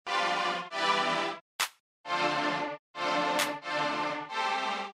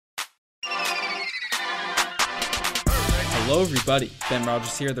Hello everybody, Ben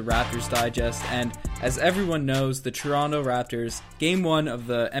Rogers here, the Raptors Digest, and as everyone knows, the Toronto Raptors, Game 1 of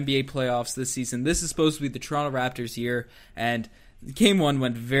the NBA playoffs this season, this is supposed to be the Toronto Raptors year, and Game 1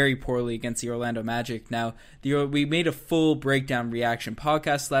 went very poorly against the Orlando Magic. Now, we made a full breakdown reaction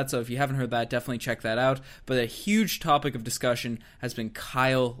podcast to that, so if you haven't heard that, definitely check that out. But a huge topic of discussion has been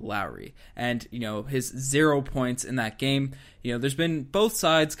Kyle Lowry and, his 0 points in that game. There's been both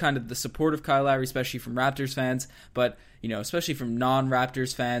sides, kind of the support of Kyle Lowry, especially from Raptors fans, but especially from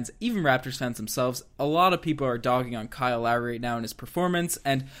non-Raptors fans, even Raptors fans themselves, a lot of people are dogging on Kyle Lowry right now and his performance,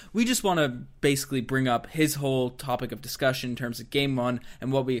 and we just want to basically bring up his whole topic of discussion in terms of Game 1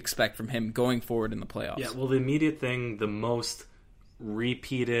 and what we expect from him going forward in the playoffs. Yeah, well, the immediate thing, the most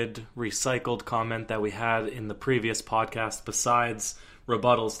repeated, recycled comment that we had in the previous podcast, besides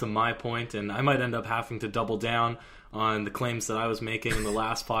rebuttals to my point, and I might end up having to double down on the claims that I was making in the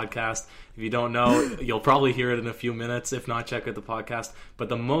last podcast. If you don't know, you'll probably hear it in a few minutes. If not, check out the podcast. But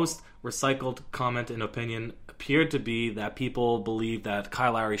the most recycled comment and opinion appeared to be that people believe that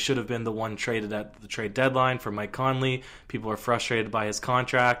Kyle Lowry should have been the one traded at the trade deadline for Mike Conley. People are frustrated by his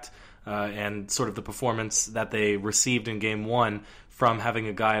contract and sort of the performance that they received in Game 1 from having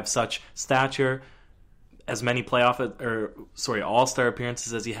a guy of such stature, as many all-star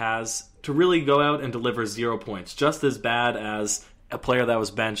appearances as he has, to really go out and deliver 0 points. Just as bad as a player that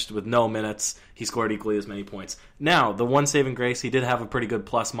was benched with no minutes, he scored equally as many points. Now, the one saving grace, he did have a pretty good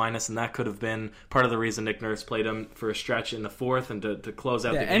plus-minus, and that could have been part of the reason Nick Nurse played him for a stretch in the fourth and to close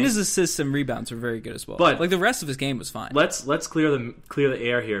out the game. And his assists and rebounds were very good as well. But the rest of his game was fine. Let's clear the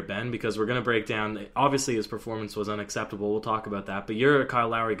air here, Ben, because we're going to break down. Obviously, his performance was unacceptable. We'll talk about that. But you're a Kyle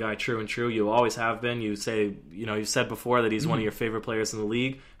Lowry guy, true and true. You always have been. You say, you said before that he's one of your favorite players in the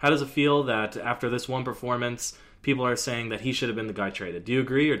league. How does it feel that after this one performance, people are saying that he should have been the guy traded? Do you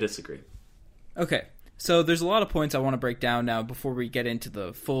agree or disagree? Okay, so there's a lot of points I want to break down now before we get into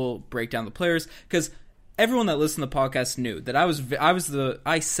the full breakdown of the players, because everyone that listened to the podcast knew that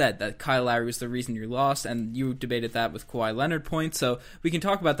I said that Kyle Lowry was the reason you lost, and you debated that with Kawhi Leonard points, so we can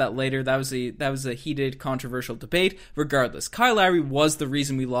talk about that later. That was a heated, controversial debate. Regardless, Kyle Lowry was the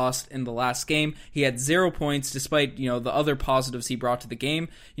reason we lost in the last game. He had 0 points despite the other positives he brought to the game.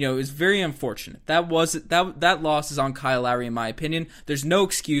 It was very unfortunate. That loss is on Kyle Lowry in my opinion. There's no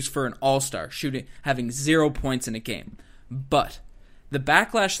excuse for an all-star having 0 points in a game, but the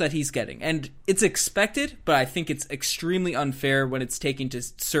backlash that he's getting, and it's expected, but I think it's extremely unfair when it's taken to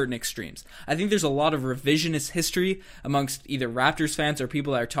certain extremes. I think there's a lot of revisionist history amongst either Raptors fans or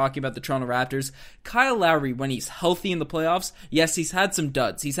people that are talking about the Toronto Raptors. Kyle Lowry, when he's healthy in the playoffs, yes, he's had some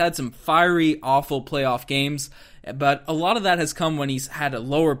duds. He's had some fiery, awful playoff games, but a lot of that has come when he's had a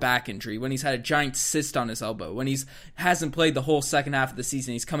lower back injury, when he's had a giant cyst on his elbow, when he's hasn't played the whole second half of the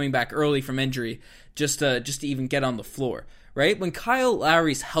season. He's coming back early from injury just to even get on the floor. Right? When Kyle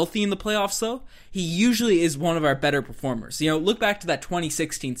Lowry's healthy in the playoffs, though, he usually is one of our better performers. Look back to that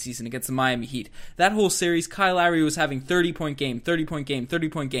 2016 season against the Miami Heat. That whole series, Kyle Lowry was having 30-point game, 30-point game,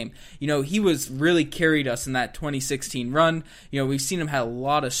 30-point game. He was really carried us in that 2016 run. We've seen him have a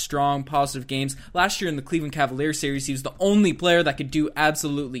lot of strong, positive games. Last year in the Cleveland Cavaliers series, he was the only player that could do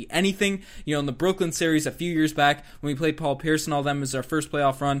absolutely anything. In the Brooklyn series a few years back, when we played Paul Pierce and all them as our first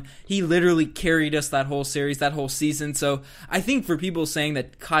playoff run, he literally carried us that whole series, that whole season. So I think for people saying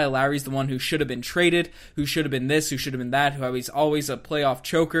that Kyle Lowry's the one who should have been traded, who should have been this, who should have been that, who he's always a playoff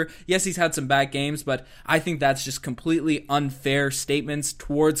choker, yes, he's had some bad games, but I think that's just completely unfair statements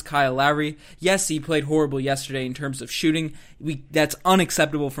towards Kyle Lowry. Yes, he played horrible yesterday in terms of shooting. That's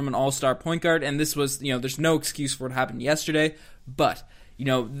unacceptable from an all-star point guard, and this was, there's no excuse for what happened yesterday, but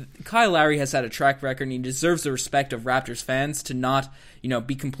Kyle Lowry has had a track record, and he deserves the respect of Raptors fans to not,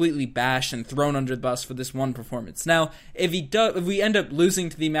 be completely bashed and thrown under the bus for this one performance. Now, if we end up losing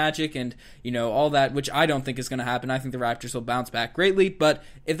to the Magic and, all that, which I don't think is going to happen, I think the Raptors will bounce back greatly, but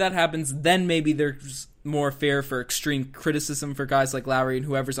if that happens, then maybe there's more fair for extreme criticism for guys like Lowry and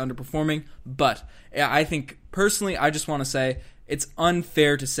whoever's underperforming, but I think, personally, I just want to say, it's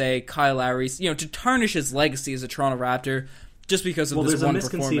unfair to say Kyle Lowry's, to tarnish his legacy as a Toronto Raptor, just because of this one performance.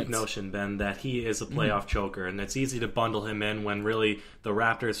 There's a misconceived notion, Ben, that he is a playoff choker, and it's easy to bundle him in when really the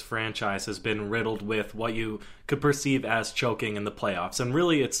Raptors franchise has been riddled with what you could perceive as choking in the playoffs. And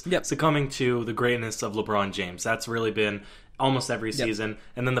really it's succumbing to the greatness of LeBron James. That's really been almost every season.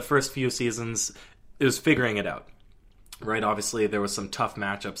 And then the first few seasons, it was figuring it out. Right? Obviously, there was some tough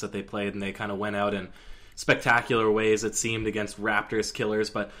matchups that they played, and they kind of went out in spectacular ways, it seemed, against Raptors killers.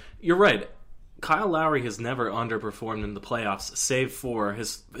 But you're right. Kyle Lowry has never underperformed in the playoffs, save for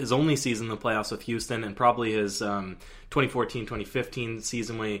his only season in the playoffs with Houston and probably his 2014-2015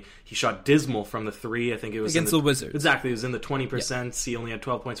 season when he shot dismal from the three. I think it was against the Wizards. Exactly, it was in the 20%. He only had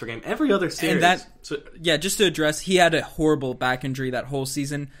 12 points per game. Every other series. And just to address, he had a horrible back injury that whole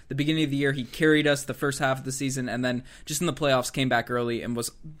season. The beginning of the year, he carried us the first half of the season, and then just in the playoffs came back early and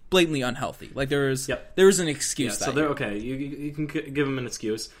was blatantly unhealthy. Like there was an excuse. Yeah, so okay, you can give him an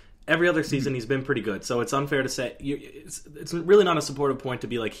excuse. Every other season, he's been pretty good, so it's unfair to say it's really not a supportive point to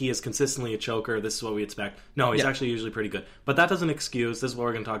be like he is consistently a choker. This is what we expect. No, he's actually usually pretty good, but that doesn't excuse. This is what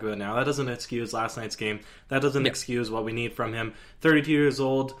we're going to talk about now. That doesn't excuse last night's game. That doesn't excuse what we need from him. 32 years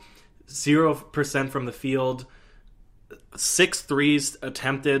old, 0% from the field, 6 threes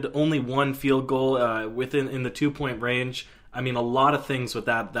attempted, only 1 field goal in the 2-point range. I mean, a lot of things with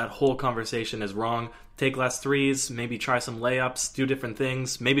that whole conversation is wrong. Take less threes, maybe try some layups, do different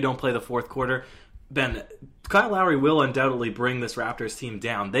things, maybe don't play the fourth quarter. Ben, Kyle Lowry will undoubtedly bring this Raptors team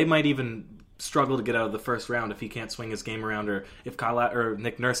down. They might even struggle to get out of the first round if he can't swing his game around, or if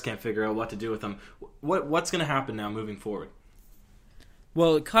Nick Nurse can't figure out what to do with him. What's going to happen now moving forward?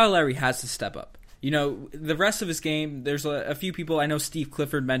 Well, Kyle Lowry has to step up. You know, the rest of his game, there's a few people. I know Steve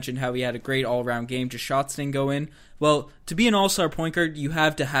Clifford mentioned how he had a great all-around game, just shots didn't go in. Well, to be an all-star point guard, you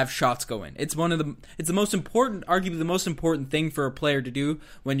have to have shots go in. It's the most important, arguably the most important thing for a player to do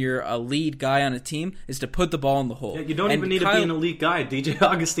when you're a lead guy on a team is to put the ball in the hole. Yeah, you don't even need to be an elite guy. DJ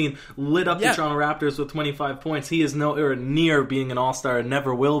Augustine lit up the Toronto Raptors with 25 points. He is nowhere near being an all-star and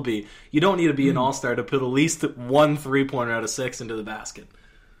never will be. You don't need to be an all-star to put at least 1 3-pointer out of 6 into the basket.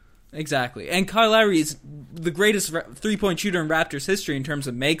 Exactly. And Kyle Lowry is the greatest three-point shooter in Raptors history in terms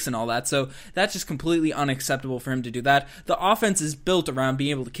of makes and all that, so that's just completely unacceptable for him to do that. The offense is built around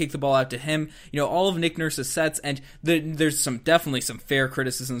being able to kick the ball out to him. You know, all of Nick Nurse's sets, and there's definitely some fair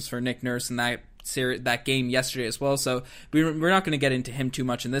criticisms for Nick Nurse in that game yesterday as well, so we're not going to get into him too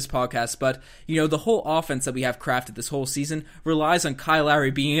much in this podcast, but you know, the whole offense that we have crafted this whole season relies on Kyle Lowry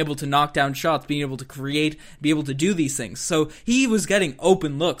being able to knock down shots, being able to create, be able to do these things. So he was getting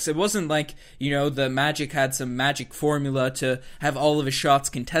open looks. It wasn't like, you know, the Magic had some magic formula to have all of his shots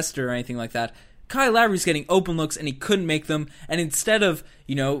contested or anything like that. Kyle Lowry's getting open looks and he couldn't make them, and instead of,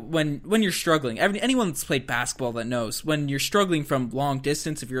 you know, when you're struggling, anyone that's played basketball that knows, when you're struggling from long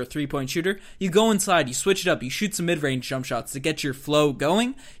distance, if you're a three-point shooter, you go inside, you switch it up, you shoot some mid-range jump shots to get your flow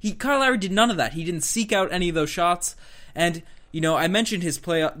going. Kyle Lowry did none of that. He didn't seek out any of those shots, and you know, I mentioned his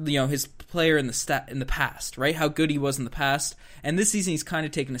player in the past, right? How good he was in the past. And this season he's kind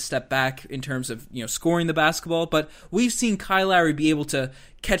of taken a step back in terms of, you know, scoring the basketball, but we've seen Kyle Lowry be able to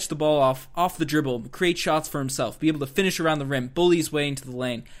catch the ball off the dribble, create shots for himself, be able to finish around the rim, bully his way into the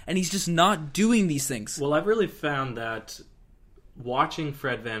lane, and he's just not doing these things. Well, I've really found that watching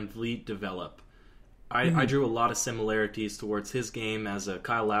Fred VanVleet develop, I drew a lot of similarities towards his game as a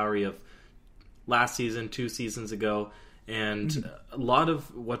Kyle Lowry of last season, 2 seasons ago. And a lot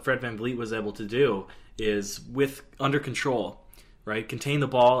of what Fred VanVleet was able to do is under control, right? Contain the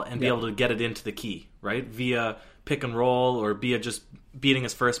ball and be able to get it into the key, right? Via pick and roll or via just beating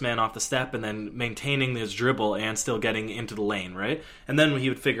his first man off the step and then maintaining his dribble and still getting into the lane, right? And then he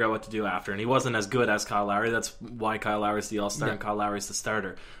would figure out what to do after. And he wasn't as good as Kyle Lowry. That's why Kyle Lowry's the all-star and Kyle Lowry's the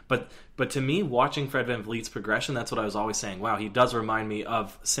starter. But to me, watching Fred VanVleet's progression, that's what I was always saying. Wow, he does remind me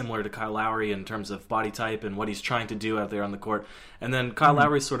of similar to Kyle Lowry in terms of body type and what he's trying to do out there on the court. And then Kyle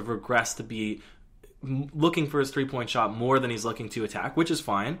Lowry sort of regressed to be looking for his three-point shot more than he's looking to attack, which is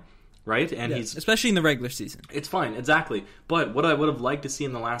fine. Right? And he's especially in the regular season. It's fine, exactly. But what I would have liked to see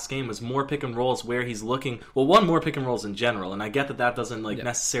in the last game was more pick and rolls where he's looking. Well, more pick and rolls in general, and I get that doesn't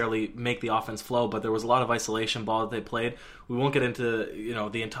necessarily make the offense flow. But there was a lot of isolation ball that they played. We won't get into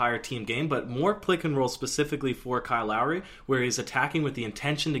the entire team game, but more pick and roll specifically for Kyle Lowry, where he's attacking with the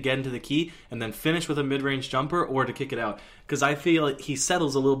intention to get into the key and then finish with a mid-range jumper or to kick it out. Because I feel like he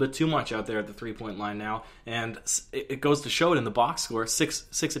settles a little bit too much out there at the three-point line now, and it goes to show it in the box score: six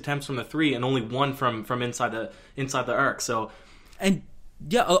attempts from the three and only 1 from inside the arc. So, and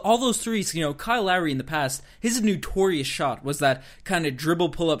yeah, all those threes, Kyle Lowry in the past, his notorious shot was that kind of dribble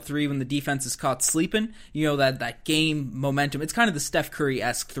pull-up three when the defense is caught sleeping. That game momentum. It's kind of the Steph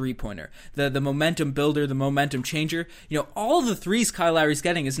Curry-esque three-pointer. The momentum builder, the momentum changer. All of the threes Kyle Lowry's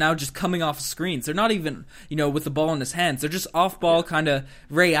getting is now just coming off of screens. They're not even, with the ball in his hands. They're just off-ball kind of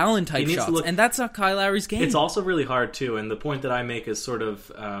Ray Allen type shots. And that's not Kyle Lowry's game. It's also really hard, too, and the point that I make is sort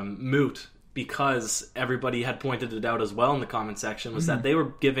of moot because everybody had pointed it out as well in the comment section, was that they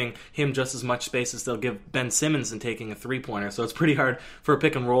were giving him just as much space as they'll give Ben Simmons in taking a three-pointer. So it's pretty hard for a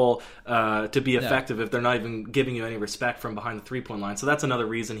pick and roll to be effective if they're not even giving you any respect from behind the three-point line. So that's another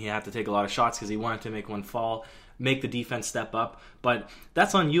reason he had to take a lot of shots, because he wanted to make one fall, make the defense step up. But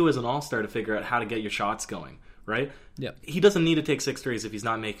that's on you as an all-star to figure out how to get your shots going, right? Yeah. He doesn't need to take 6 threes if he's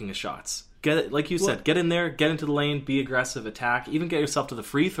not making his shots. Get it, like you said, get in there, get into the lane, be aggressive, attack, even get yourself to the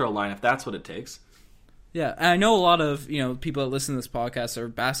free throw line if that's what it takes. Yeah, and I know a lot of people that listen to this podcast are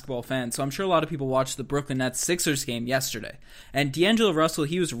basketball fans, so I'm sure a lot of people watched the Brooklyn Nets Sixers game yesterday. And D'Angelo Russell,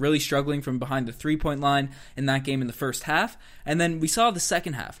 he was really struggling from behind the three-point line in that game in the first half, and then we saw the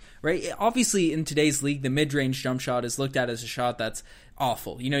second half, right? Obviously, in today's league, the mid-range jump shot is looked at as a shot that's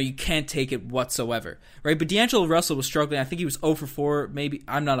awful. You can't take it whatsoever, right? But D'Angelo Russell was struggling. I think he was 0 for 4, maybe.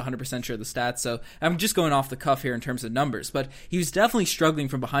 I'm not 100% sure of the stats, so I'm just going off the cuff here in terms of numbers. But he was definitely struggling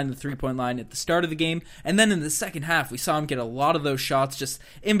from behind the three-point line at the start of the game, and then in the second half, we saw him get a lot of those shots just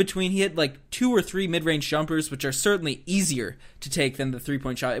in between. He hit like 2 or 3 mid-range jumpers, which are certainly easier to take than the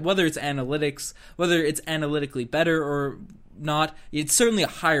three-point shot. Whether it's analytically better or not, it's certainly a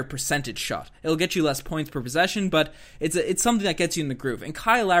higher percentage shot. It'll get you less points per possession, but it's something that gets you in the groove. And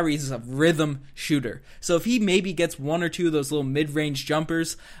Kyle Lowry is a rhythm shooter. So if he maybe gets 1 or 2 of those little mid-range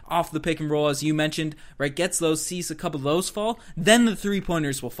jumpers off the pick and roll, as you mentioned, right, gets those, sees a couple of those fall, then the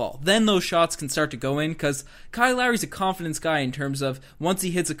three-pointers will fall. Then those shots can start to go in, because Kyle Lowry's a confidence guy in terms of once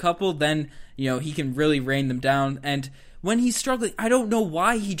he hits a couple, then he can really rain them down. And when he's struggling, I don't know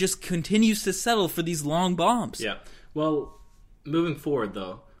why he just continues to settle for these long bombs. Yeah. Well, moving forward,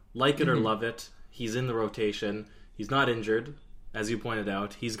 though, like it or love it, he's in the rotation. He's not injured, as you pointed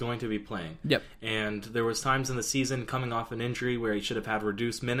out. He's going to be playing. Yep. And there was times in the season coming off an injury where he should have had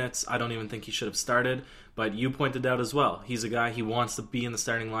reduced minutes. I don't even think he should have started. But you pointed out as well, he's a guy, he wants to be in the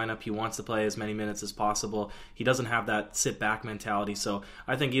starting lineup. He wants to play as many minutes as possible. He doesn't have that sit-back mentality. So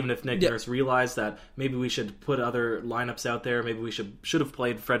I think even if Nick Nurse realized that maybe we should put other lineups out there, maybe we should have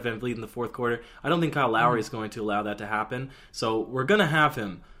played Fred VanVleet in the fourth quarter, I don't think Kyle Lowry is going to allow that to happen. So we're going to have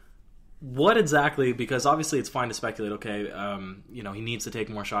him. What exactly, because obviously it's fine to speculate, okay, he needs to take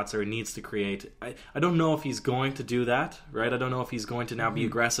more shots or he needs to create. I don't know if he's going to do that, right? I don't know if he's going to now be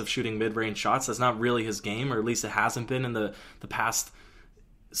aggressive shooting mid-range shots. That's not really his game, or at least it hasn't been in the past,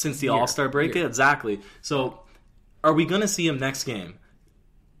 since the All-Star break. Yeah. Exactly. So are we going to see him next game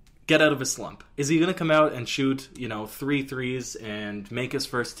get out of his slump? Is he going to come out and shoot 3 threes and make his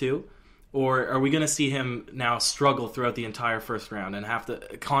first 2? Or are we going to see him now struggle throughout the entire first round and have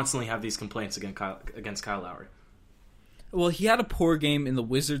to constantly have these complaints against Kyle Lowry? Well, he had a poor game in the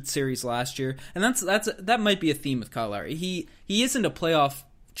Wizards series last year, and that might be a theme with Kyle Lowry. He isn't a playoff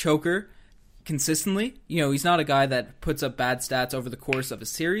choker consistently. He's not a guy that puts up bad stats over the course of a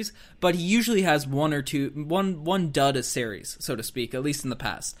series, but he usually has one dud a series, so to speak, at least in the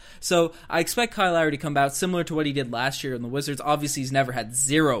past. So I expect Kyle Lowry to come out similar to what he did last year in the Wizards. Obviously, he's never had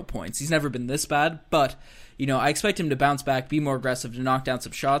 0 points. He's never been this bad, but I expect him to bounce back, be more aggressive, to knock down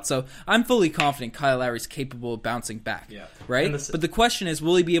some shots. So I'm fully confident Kyle Lowry's capable of bouncing back, right? But the question is,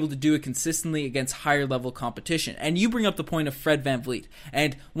 will he be able to do it consistently against higher-level competition? And you bring up the point of Fred VanVleet.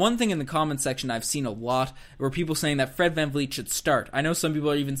 And one thing in the comment section I've seen a lot were people saying that Fred VanVleet should start. I know some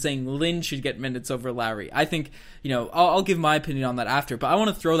people are even saying Lynn should get minutes over Lowry. I think, I'll give my opinion on that after, but I want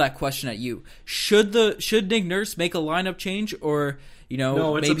to throw that question at you. Should Nick Nurse make a lineup change, or...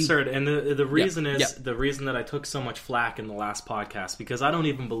 No, it's maybe absurd. And the reason the reason that I took so much flack in the last podcast, because I don't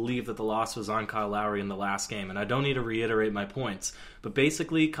even believe that the loss was on Kyle Lowry in the last game, and I don't need to reiterate my points. But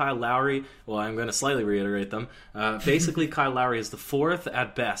basically, Kyle Lowry, well, I'm going to slightly reiterate them. Basically, Kyle Lowry is the 4th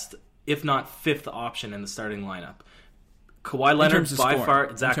at best, if not 5th option in the starting lineup. Kawhi Leonard by far,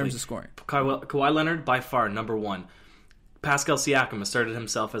 exactly. In terms of scoring. Kawhi Leonard by far number 1. Pascal Siakam asserted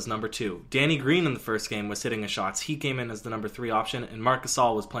himself as number 2. Danny Green in the first game was hitting his shots. He came in as the number 3 option, and Marc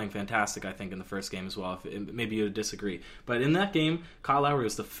Gasol was playing fantastic, I think, in the first game as well. Maybe you would disagree. But in that game, Kyle Lowry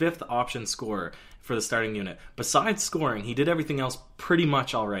was the 5th option scorer for the starting unit. Besides scoring, he did everything else pretty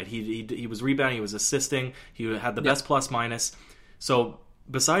much all right. He was rebounding, he was assisting, he had the best plus-minus. So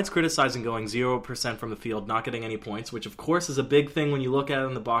besides criticizing going 0% from the field, not getting any points, which of course is a big thing when you look at it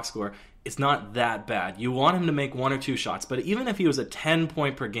in the box score, it's not that bad. You want him to make 1 or 2 shots, but even if he was a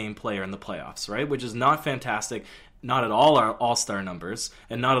 10-point per game player in the playoffs, right, which is not fantastic, not at all our all-star numbers,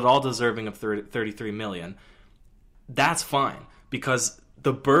 and not at all deserving of $33 million, that's fine, because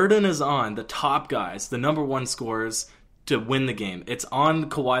the burden is on the top guys, the number 1 scorers, to win the game. It's on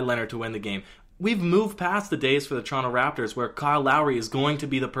Kawhi Leonard to win the game. we've moved past the days for the Toronto Raptors where Kyle Lowry is going to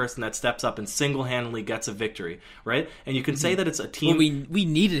be the person that steps up and single-handedly gets a victory, right? And you can say that it's a team. Well, we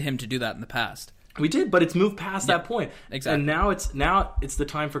needed him to do that in the past. We did, but it's moved past that point. Exactly. And now it's the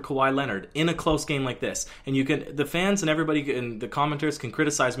time for Kawhi Leonard in a close game like this. And the fans and everybody and the commenters can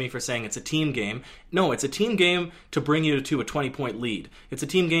criticize me for saying it's a team game. No, it's a team game to bring you to a 20-point lead. It's a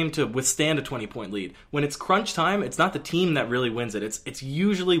team game to withstand a 20-point lead. When it's crunch time, it's not the team that really wins it. It's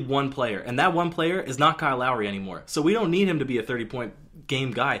usually one player, and that one player is not Kyle Lowry anymore. So we don't need him to be a 30-point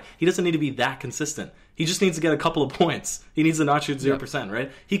game guy. He doesn't need to be that consistent. He just needs to get a couple of points. He needs to not shoot 0%,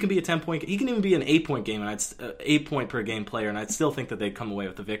 right? He can be a 10-point. He can even be an 8-point game, and 8-point per game player, and I'd still think that they'd come away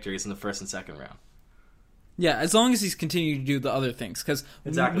with the victories in the first and second round. Yeah, as long as he's continuing to do the other things, because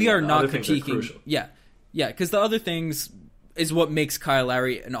exactly, we are not critiquing. Yeah, because the other things is what makes Kyle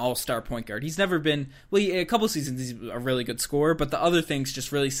Lowry an all-star point guard. He's never been a couple seasons he's a really good scorer, but the other things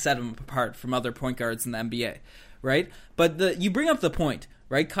just really set him apart from other point guards in the NBA, right? But you bring up the point.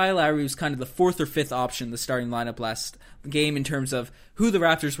 Right, Kyle Lowry was kind of the fourth or fifth option in the starting lineup last game in terms of who the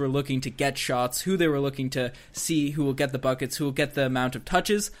Raptors were looking to get shots, who they were looking to see who will get the buckets, who will get the amount of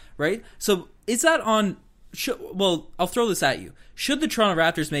touches, right? So is that on... I'll throw this at you. Should the Toronto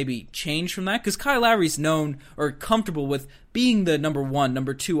Raptors maybe change from that? Because Kyle Lowry's known or comfortable with being the number one,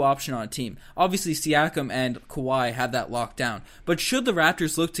 number two option on a team. Obviously, Siakam and Kawhi have that locked down. But should the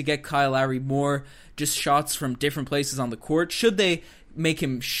Raptors look to get Kyle Lowry more just shots from different places on the court? Should they make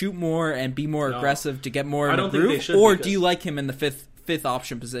him shoot more and be more aggressive to get more in the groove? Or do you like him in the fifth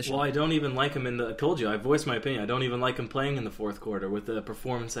option position? Well, I don't even like him I told you, I voiced my opinion. I don't even like him playing in the fourth quarter with the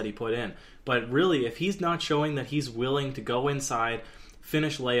performance that he put in. But really, if he's not showing that he's willing to go inside,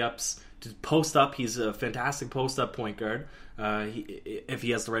 finish layups, to post up, he's a fantastic post-up point guard, if he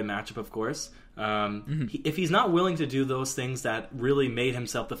has the right matchup, of course. If he's not willing to do those things that really made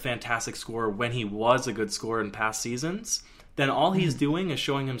himself the fantastic scorer when he was a good scorer in past seasons, then all he's doing is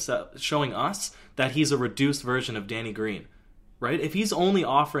showing us that he's a reduced version of Danny Green, right? If he's only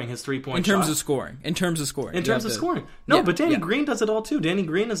offering his 3-point in terms of scoring. No, but Danny Green does it all too. Danny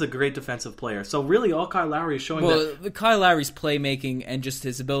Green is a great defensive player. So really, all Kyle Lowry is showing Kyle Lowry's playmaking and just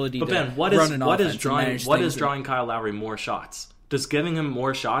his ability to run an offense. What is drawing Kyle Lowry more shots? Does giving him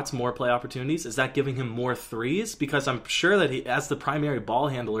more shots, more play opportunities, is that giving him more threes? Because I'm sure that he, as the primary ball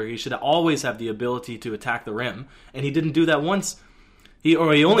handler, he should always have the ability to attack the rim, and he didn't do that once. He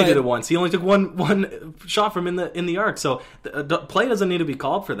only did it once. He only took one shot from in the arc. So the play doesn't need to be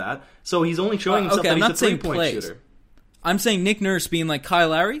called for that. So he's only showing himself that he's a 3-point shooter. I'm saying Nick Nurse being like, Kyle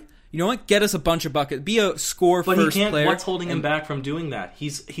Lowry, you know what? Get us a bunch of buckets. Be a score first player. But he can't. What's holding him back from doing that?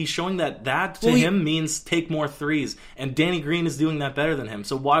 He's showing that to him means take more threes, and Danny Green is doing that better than him.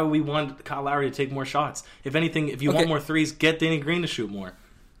 So why would we want Kyle Lowry to take more shots? If anything, if you want more threes, get Danny Green to shoot more.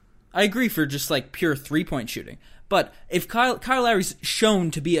 I agree for just like pure 3-point shooting. But if Kyle Lowry's shown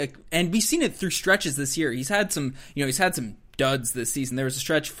to be and we've seen it through stretches this year. He's had some duds this season. There was a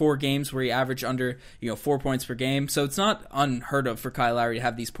stretch 4 games where he averaged under 4 points per game. So it's not unheard of for Kyle Lowry to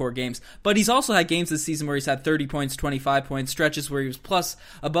have these poor games. But he's also had games this season where he's had 30 points, 25 points, stretches where he was plus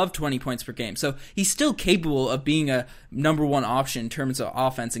above 20 points per game. So he's still capable of being a number one option in terms of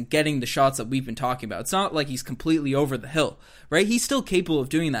offense and getting the shots that we've been talking about. It's not like he's completely over the hill, right? He's still capable of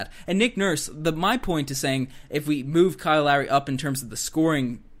doing that. And Nick Nurse, my point is saying if we move Kyle Lowry up in terms of the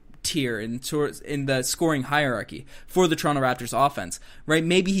scoring tier in the scoring hierarchy for the Toronto Raptors offense, right?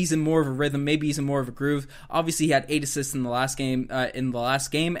 Maybe he's in more of a rhythm, maybe he's in more of a groove. Obviously, he had 8 assists in the last game,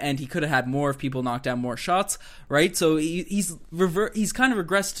 and he could have had more if people knocked down more shots, right? So he's kind of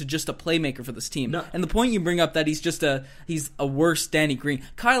regressed to just a playmaker for this team. No. And the point you bring up that he's a worse Danny Green.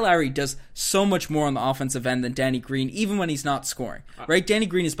 Kyle Lowry does so much more on the offensive end than Danny Green, even when he's not scoring, right? Danny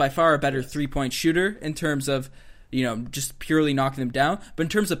Green is by far a better 3-point shooter in terms of just purely knocking them down. But in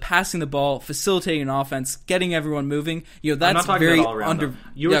terms of passing the ball, facilitating an offense, getting everyone moving, that's very under.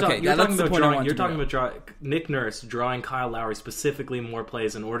 You're talking about Nick Nurse drawing Kyle Lowry specifically more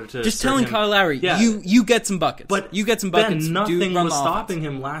plays in order to just telling Kyle Lowry, you get some buckets. But you get some buckets. Ben, nothing was stopping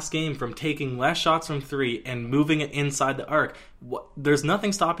him last game from taking less shots from 3 and moving it inside the arc. There's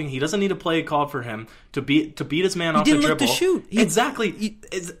nothing stopping. He doesn't need a play called for him to beat his man off the dribble. He didn't look to shoot. Exactly.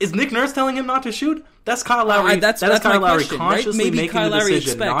 Is Nick Nurse telling him not to shoot? That's Kyle Lowry. That's Kyle Lowry question, consciously right? making the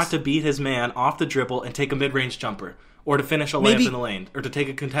decision not to beat his man off the dribble and take a mid-range jumper, or to finish a layup in the lane, or to take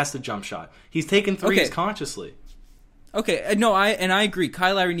a contested jump shot. He's taking threes consciously. Okay, no, I agree.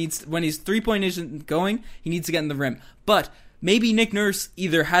 Kyle Lowry needs, when his 3-point isn't going, he needs to get in the rim. But maybe Nick Nurse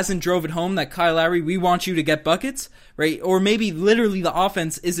either hasn't drove it home that Kyle Lowry, we want you to get buckets, right? Or maybe literally the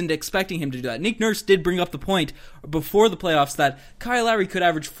offense isn't expecting him to do that. Nick Nurse did bring up the point before the playoffs that Kyle Lowry could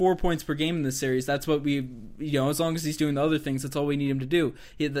average 4 points per game in this series. That's what we, as long as he's doing the other things, that's all we need him to do.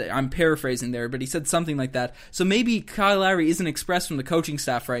 I'm paraphrasing there, but he said something like that. So maybe Kyle Lowry isn't expressed from the coaching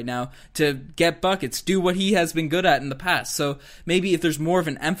staff right now to get buckets, do what he has been good at in the past. So maybe if there's more of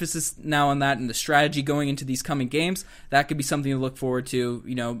an emphasis now on that and the strategy going into these coming games, that could be something to look forward to,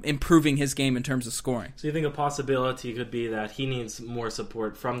 improving his game in terms of scoring. So you think a possibility could be that he needs more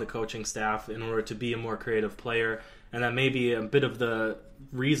support from the coaching staff in order to be a more creative player, and that maybe a bit of the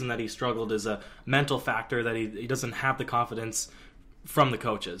reason that he struggled is a mental factor, that he doesn't have the confidence from the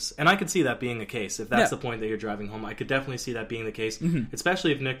coaches. And I could see that being the case. If that's the point that you're driving home, I could definitely see that being the case,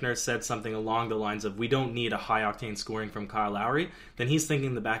 especially if Nick Nurse said something along the lines of, we don't need a high-octane scoring from Kyle Lowry, then he's thinking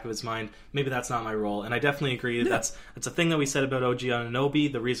in the back of his mind, maybe that's not my role. And I definitely agree. That's a thing that we said about OG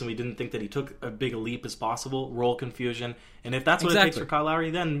Anunoby, the reason we didn't think that he took as big a leap as possible, role confusion. And if that's what it takes for Kyle Lowry,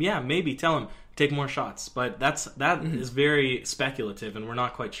 then maybe tell him, take more shots. But that is very speculative, and we're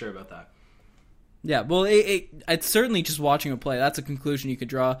not quite sure about that. Yeah, well, it's certainly just watching him play. That's a conclusion you could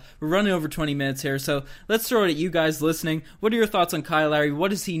draw. We're running over 20 minutes here, so let's throw it at you guys listening. What are your thoughts on Kyle Lowry?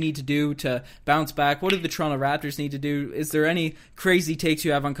 What does he need to do to bounce back? What do the Toronto Raptors need to do? Is there any crazy takes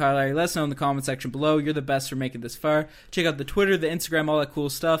you have on Kyle Lowry? Let us know in the comment section below. You're the best for making this far. Check out the Twitter, the Instagram, all that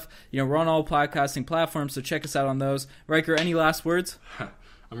cool stuff. We're on all podcasting platforms, so check us out on those. Riker, any last words?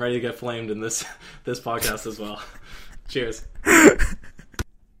 I'm ready to get flamed in this podcast as well. Cheers.